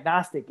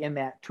diagnostic in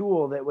that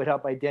tool that would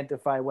help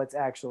identify what's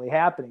actually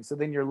happening. So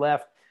then you're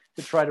left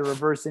to try to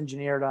reverse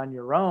engineer it on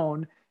your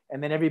own.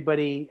 And then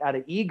everybody out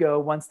of ego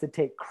wants to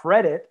take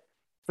credit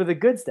for for the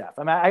good stuff.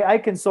 I mean, I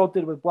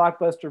consulted with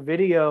Blockbuster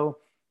Video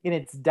in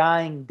its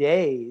dying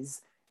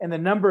days, and the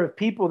number of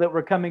people that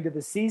were coming to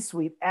the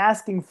C-suite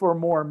asking for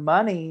more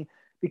money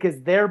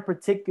because their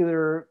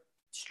particular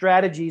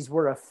strategies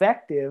were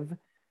effective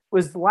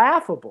was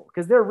laughable,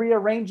 because they're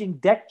rearranging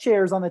deck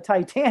chairs on the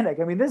Titanic.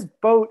 I mean, this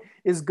boat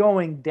is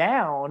going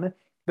down,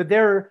 but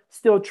they're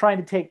still trying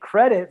to take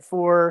credit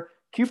for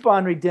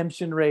coupon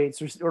redemption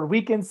rates or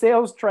weekend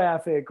sales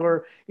traffic,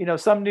 or, you know,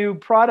 some new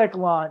product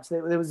launch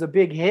that was a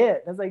big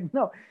hit. It's like,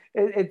 no,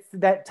 it's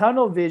that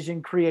tunnel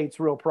vision creates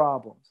real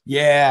problems.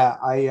 Yeah.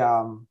 I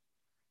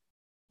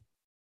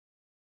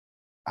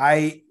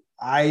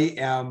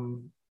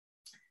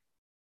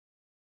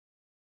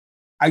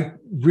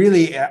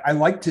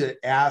like to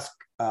ask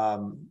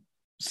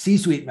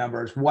C-suite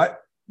members,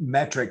 what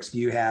metrics do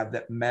you have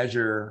that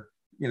measure,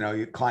 you know,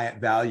 your client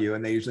value?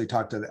 And they usually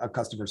talk to a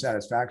customer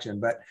satisfaction,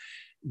 but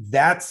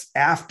that's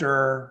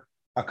after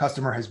a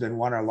customer has been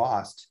won or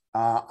lost.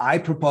 I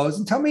propose,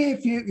 and tell me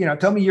if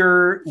tell me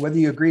whether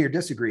you agree or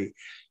disagree.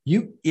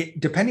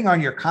 Depending on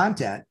your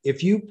content,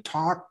 if you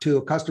talk to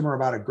a customer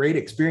about a great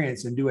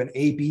experience and do an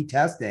A/B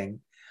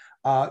testing,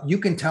 you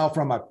can tell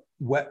from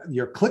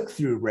your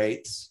click-through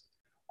rates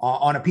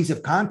on a piece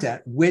of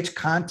content, which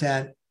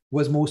content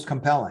was most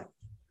compelling,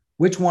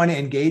 which one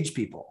engaged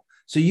people.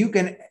 So you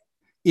can,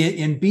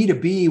 in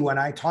B2B, when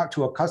I talk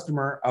to a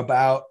customer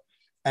about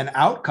an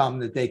outcome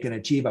that they can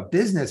achieve, a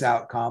business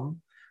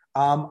outcome,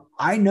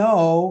 I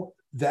know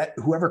that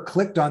whoever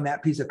clicked on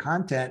that piece of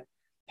content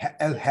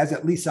has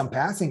at least some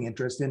passing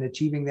interest in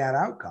achieving that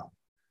outcome.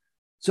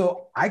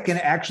 So I can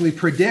actually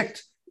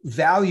predict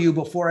value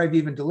before I've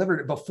even delivered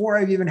it, before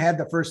I've even had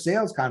the first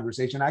sales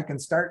conversation. I can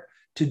start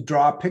to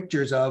draw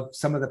pictures of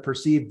some of the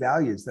perceived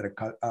value that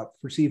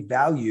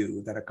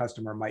a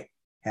customer might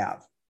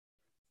have.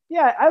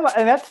 Yeah,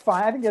 and that's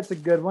fine. I think that's a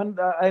good one.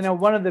 I know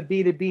one of the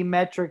B2B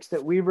metrics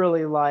that we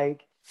really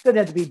like, doesn't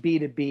have to be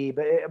B2B,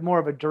 but more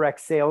of a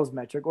direct sales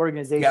metric,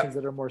 organizations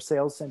that are more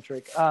sales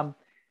centric,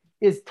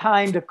 is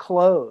time to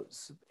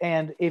close.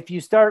 And if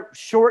you start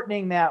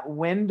shortening that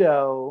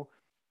window,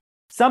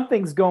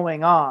 something's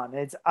going on.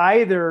 It's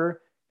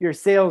either your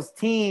sales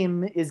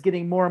team is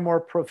getting more and more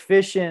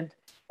proficient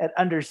at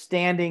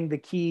understanding the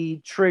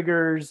key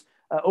triggers,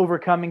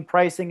 overcoming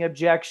pricing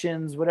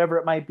objections, whatever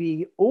it might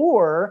be,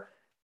 or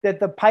that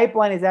the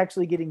pipeline is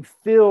actually getting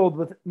filled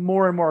with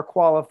more and more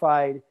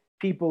qualified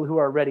people who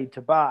are ready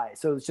to buy.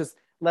 So it's just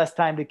less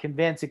time to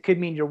convince. It could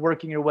mean you're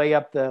working your way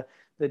up the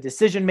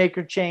decision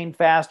maker chain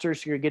faster,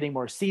 so you're getting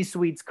more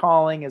C-suites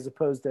calling as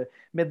opposed to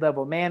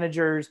mid-level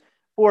managers,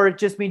 or it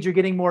just means you're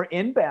getting more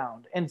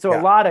inbound. And so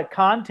a lot of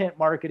content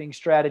marketing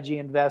strategy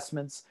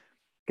investments,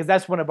 because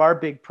that's one of our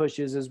big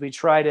pushes, is we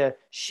try to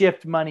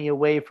shift money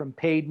away from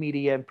paid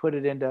media and put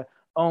it into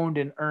owned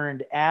and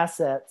earned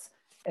assets.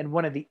 And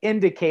one of the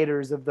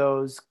indicators of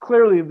those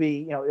clearly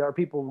be, are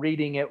people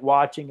reading it,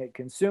 watching it,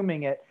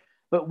 consuming it?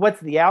 But what's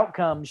the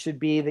outcome should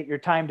be that your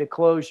time to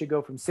close should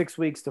go from 6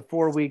 weeks to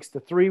 4 weeks to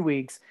 3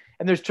 weeks.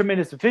 And there's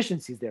tremendous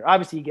efficiencies there.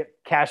 Obviously, you get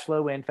cash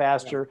flow in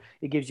faster.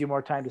 It gives you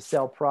more time to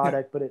sell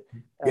product, but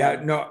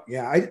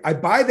I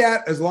buy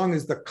that as long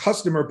as the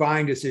customer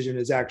buying decision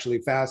is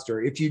actually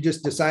faster. If you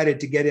just decided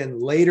to get in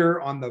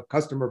later on the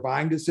customer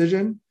buying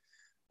decision,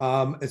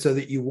 and so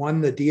that you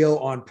won the deal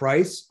on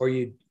price, or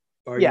you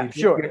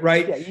sure,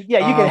 right?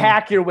 Yeah, you can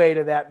hack your way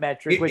to that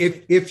metric.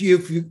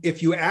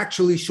 If you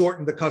actually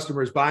shorten the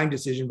customer's buying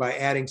decision by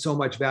adding so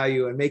much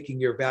value and making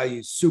your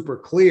value super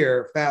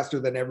clear faster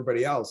than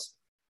everybody else,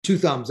 2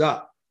 thumbs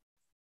up.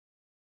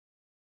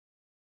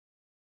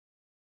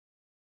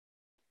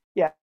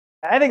 Yeah,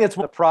 I think that's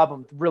one of the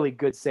problem with really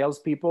good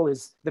salespeople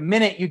is the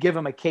minute you give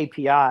them a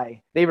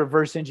KPI, they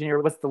reverse engineer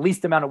what's the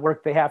least amount of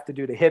work they have to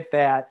do to hit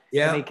that,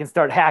 and they can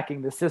start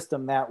hacking the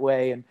system that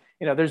way. And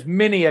there's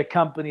many a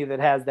company that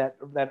has that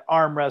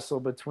arm wrestle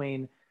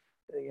between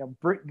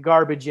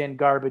garbage in,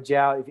 garbage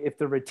out. If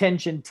the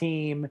retention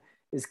team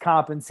is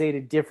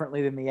compensated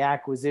differently than the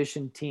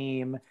acquisition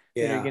team,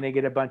 you're going to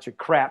get a bunch of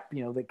crap,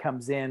 that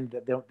comes in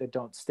that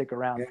don't stick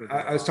around.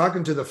 I was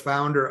talking to the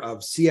founder of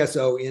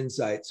CSO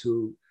Insights,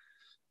 who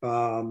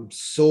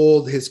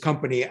sold his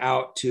company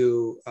out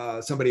to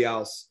somebody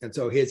else, and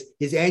so his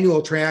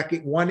annual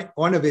tracking,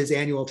 one of his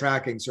annual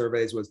tracking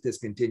surveys was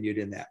discontinued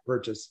in that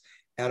purchase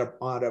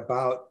on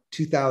about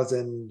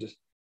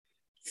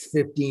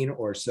 2015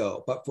 or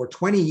so. But for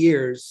 20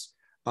 years,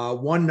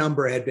 one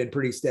number had been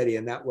pretty steady,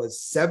 and that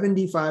was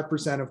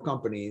 75% of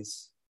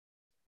companies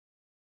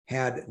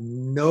had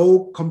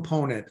no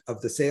component of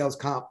the sales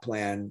comp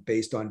plan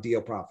based on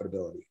deal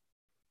profitability.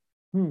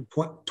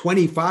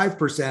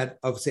 25%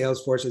 of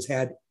sales forces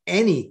had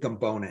any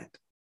component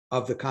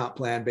of the comp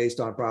plan based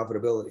on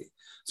profitability.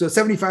 So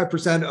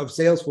 75% of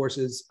sales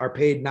forces are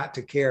paid not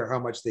to care how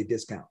much they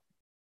discount.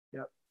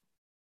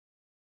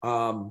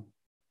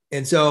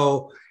 And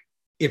so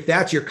if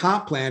that's your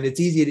comp plan,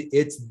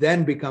 it's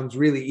then becomes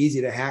really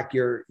easy to hack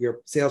your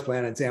sales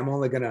plan and say, I'm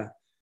only going to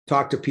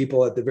talk to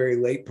people at the very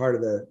late part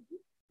of the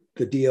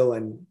deal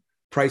and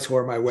price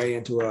whore my way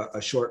into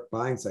a short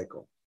buying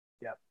cycle.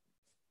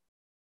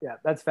 Yeah,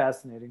 that's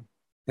fascinating.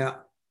 Yeah.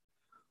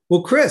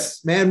 Well,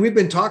 Chris, man, we've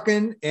been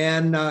talking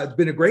and it's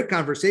been a great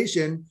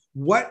conversation.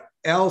 What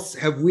else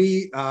have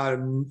we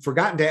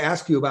forgotten to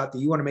ask you about that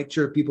you want to make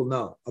sure people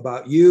know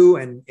about you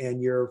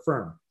and your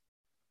firm?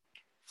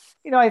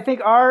 I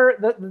think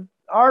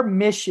our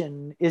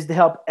mission is to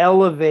help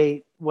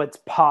elevate what's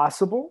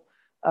possible.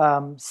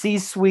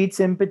 C-suites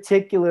in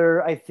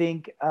particular, I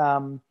think,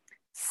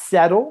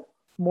 settle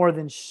more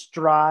than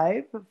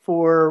strive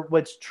for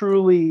what's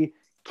truly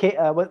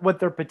what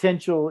their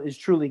potential is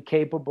truly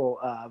capable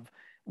of.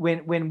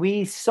 When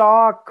we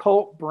saw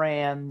cult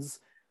brands,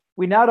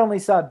 we not only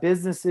saw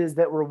businesses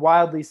that were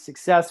wildly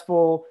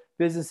successful,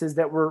 businesses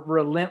that were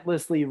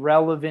relentlessly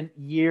relevant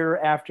year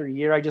after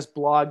year. I just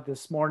blogged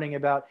this morning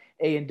about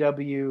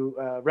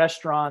A&W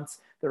restaurants.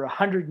 They're a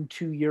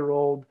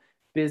 102-year-old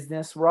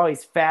business. We're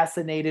always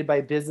fascinated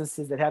by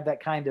businesses that have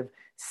that kind of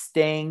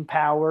staying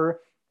power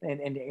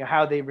and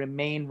how they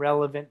remain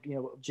relevant,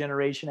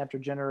 generation after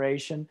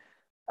generation.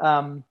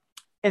 And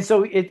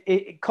so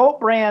cult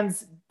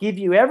brands give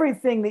you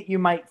everything that you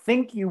might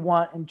think you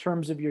want in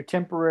terms of your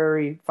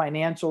temporary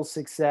financial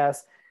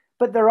success,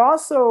 but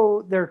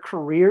their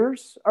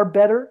careers are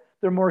better.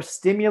 They're more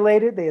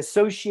stimulated. They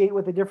associate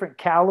with a different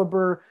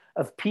caliber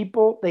of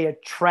people. They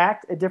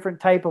attract a different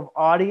type of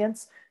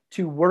audience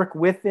to work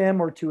with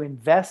them or to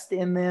invest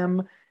in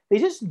them. They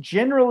just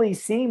generally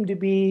seem to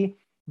be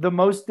the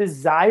most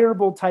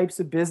desirable types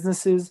of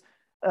businesses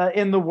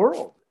in the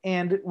world.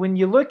 And when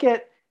you look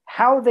at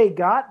how they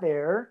got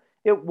there,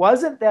 it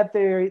wasn't that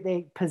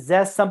they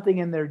possess something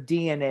in their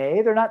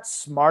DNA. They're not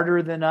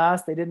smarter than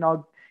us. They didn't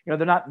all, they're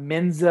not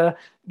Mensa,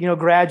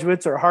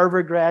 graduates or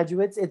Harvard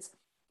graduates.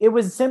 It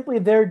was simply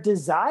their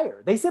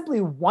desire. They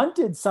simply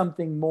wanted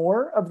something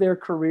more of their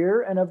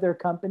career and of their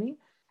company.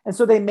 And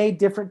so they made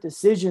different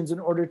decisions in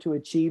order to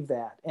achieve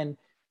that. And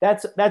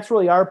that's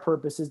really our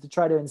purpose, is to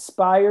try to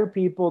inspire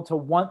people to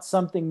want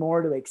something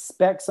more, to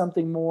expect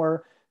something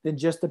more than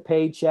just a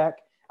paycheck.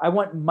 I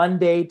want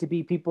Monday to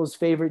be people's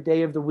favorite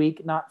day of the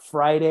week, not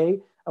Friday.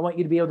 I want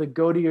you to be able to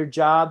go to your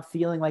job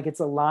feeling like it's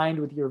aligned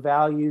with your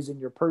values and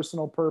your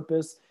personal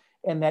purpose,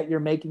 and that you're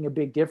making a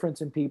big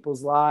difference in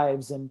people's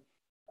lives. And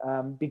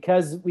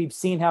because we've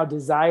seen how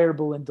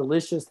desirable and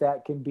delicious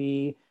that can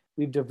be,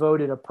 we've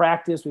devoted a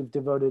practice, we've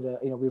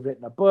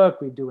written a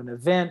book, we do an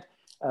event,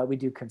 we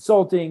do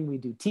consulting, we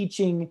do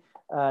teaching,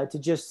 to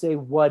just say,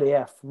 what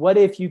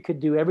if you could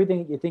do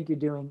everything that you think you're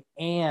doing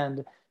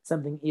and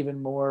something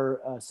even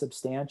more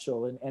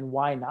substantial, and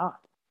why not?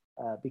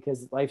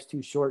 Because life's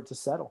too short to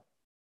settle.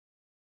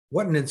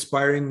 What an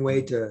inspiring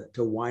way to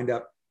wind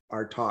up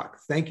our talk.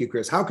 Thank you,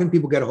 Chris. How can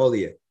people get a hold of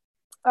you?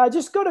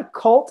 Just go to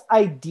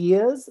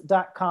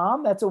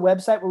cultideas.com. That's a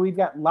website where we've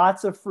got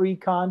lots of free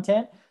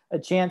content, a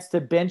chance to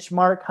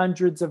benchmark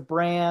hundreds of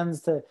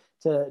brands, to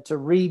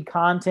read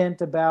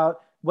content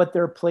about what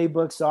their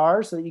playbooks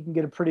are, so that you can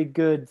get a pretty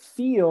good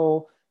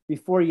feel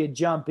before you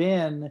jump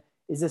in.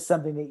 Is this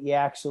something that you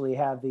actually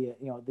have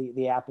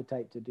the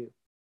appetite to do?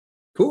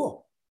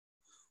 Cool.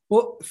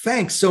 Well,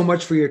 thanks so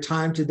much for your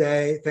time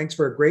today. Thanks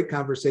for a great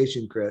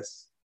conversation,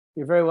 Chris.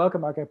 You're very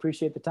welcome, Mark. I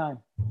appreciate the time.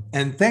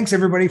 And thanks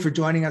everybody for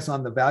joining us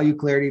on the Value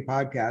Clarity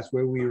Podcast,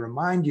 where we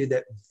remind you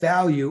that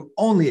value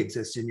only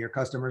exists in your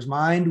customer's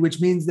mind,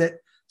 which means that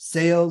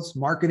sales,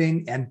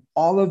 marketing, and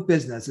all of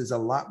business is a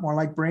lot more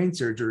like brain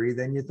surgery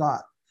than you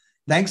thought.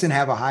 Thanks, and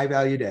have a high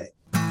value day.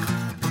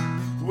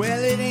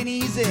 Well, it ain't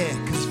easy,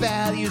 cause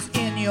value's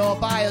in your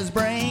buyer's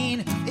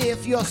brain.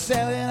 If you're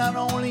selling on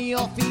only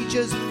your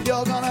features,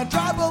 you're gonna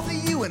drive both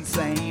of you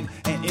insane.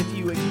 And if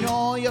you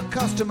ignore your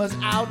customers'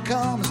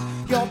 outcomes,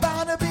 you're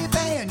bound to be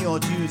paying your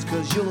dues,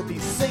 cause you'll be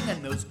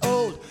singing those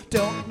old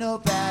don't know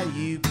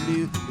value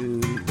blues.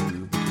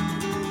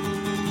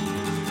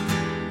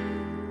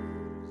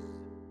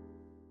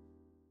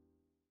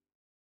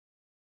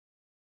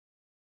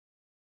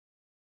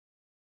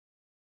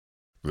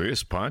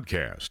 This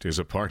podcast is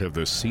a part of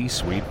the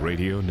C-Suite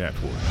Radio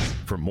Network.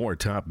 For more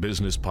top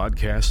business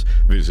podcasts,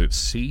 visit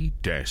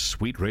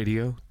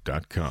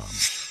c-suiteradio.com.